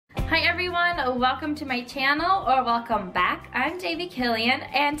everyone, welcome to my channel, or welcome back. I'm Davy Killian,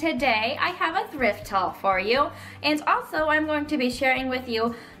 and today I have a thrift haul for you. And also I'm going to be sharing with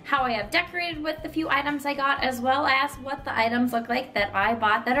you how I have decorated with the few items I got, as well as what the items look like that I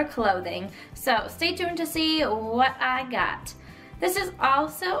bought that are clothing. So stay tuned to see what I got. This is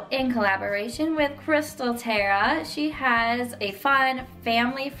also in collaboration with Crystal Tara. She has a fun,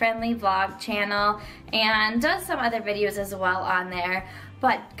 family-friendly vlog channel and does some other videos as well on there.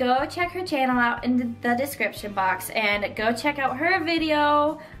 But go check her channel out in the description box and go check out her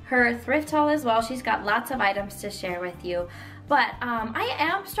video, her thrift haul as well. She's got lots of items to share with you. But I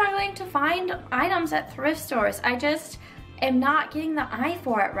am struggling to find items at thrift stores. I just am not getting the eye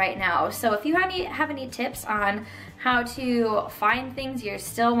for it right now. So if you have any tips on how to find things you're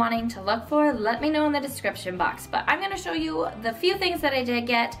still wanting to look for, let me know in the description box. But I'm gonna show you the few things that I did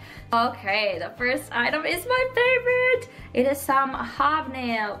get. Okay, the first item is my favorite. It is some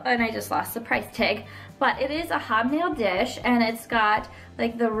hobnail, and I just lost the price tag, but it is a hobnail dish, and it's got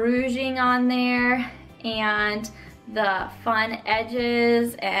like the rouging on there and the fun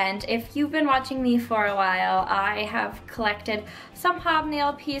edges. And if you've been watching me for a while, I have collected some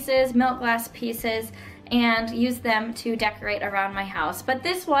hobnail pieces, milk glass pieces, and used them to decorate around my house. But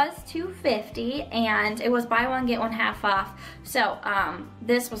this was $2.50 and it was buy one get one half off. So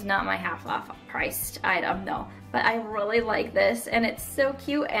this was not my half off priced item, no. But I really like this, and it's so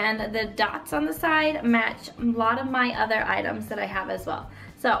cute, and the dots on the side match a lot of my other items that I have as well.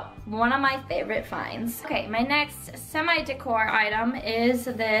 So one of my favorite finds. Okay, my next semi-decor item is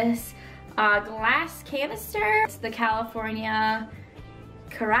this glass canister. It's the California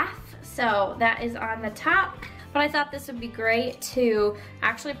carafe. So that is on the top, but I thought this would be great to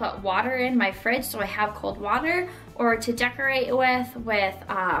actually put water in my fridge so I have cold water, or to decorate with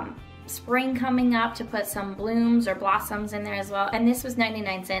spring coming up, to put some blooms or blossoms in there as well. And this was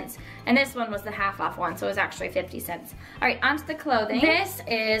 99 cents, and this one was the half off one, so it was actually 50 cents. All right, onto the clothing. This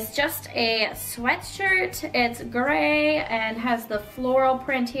is just a sweatshirt. It's gray and has the floral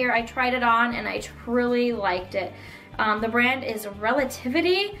print here. I tried it on and I truly liked it. The brand is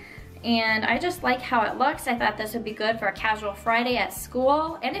Relativity, and I just like how it looks. I thought this would be good for a casual Friday at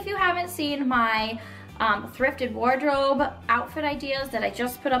school. And if you haven't seen my thrifted wardrobe outfit ideas that I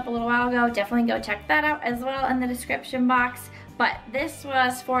just put up a little while ago, definitely go check that out as well in the description box. But this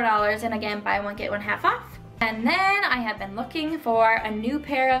was $4, and again, buy one get one half off. And then I have been looking for a new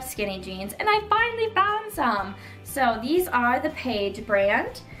pair of skinny jeans, and I finally found some. So these are the Paige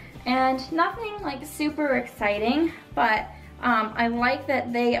brand, and nothing like super exciting, but I like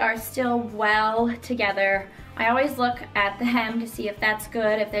that they are still well together. I always look at the hem to see if that's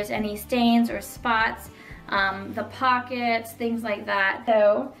good, if there's any stains or spots, the pockets, things like that.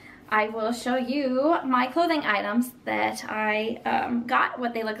 So I will show you my clothing items that I got,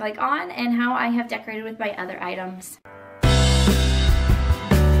 what they look like on, and how I have decorated with my other items.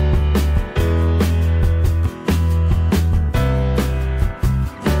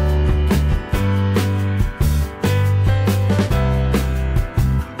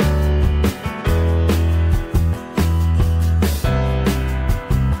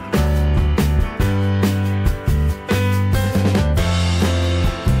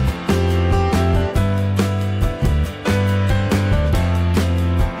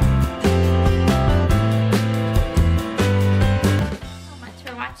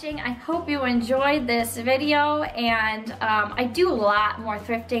 I hope you enjoyed this video, and I do a lot more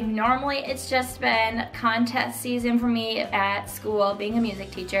thrifting. Normally it's just been contest season for me at school, being a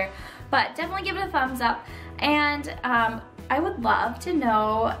music teacher, but definitely give it a thumbs up. And I would love to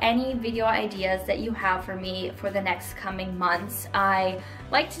know any video ideas that you have for me for the next coming months. I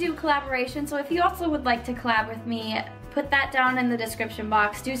like to do collaborations, so if you also would like to collab with me, put that down in the description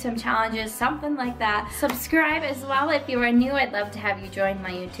box, do some challenges, something like that. Subscribe as well if you are new. I'd love to have you join my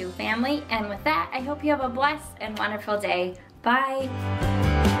YouTube family. And with that, I hope you have a blessed and wonderful day. Bye.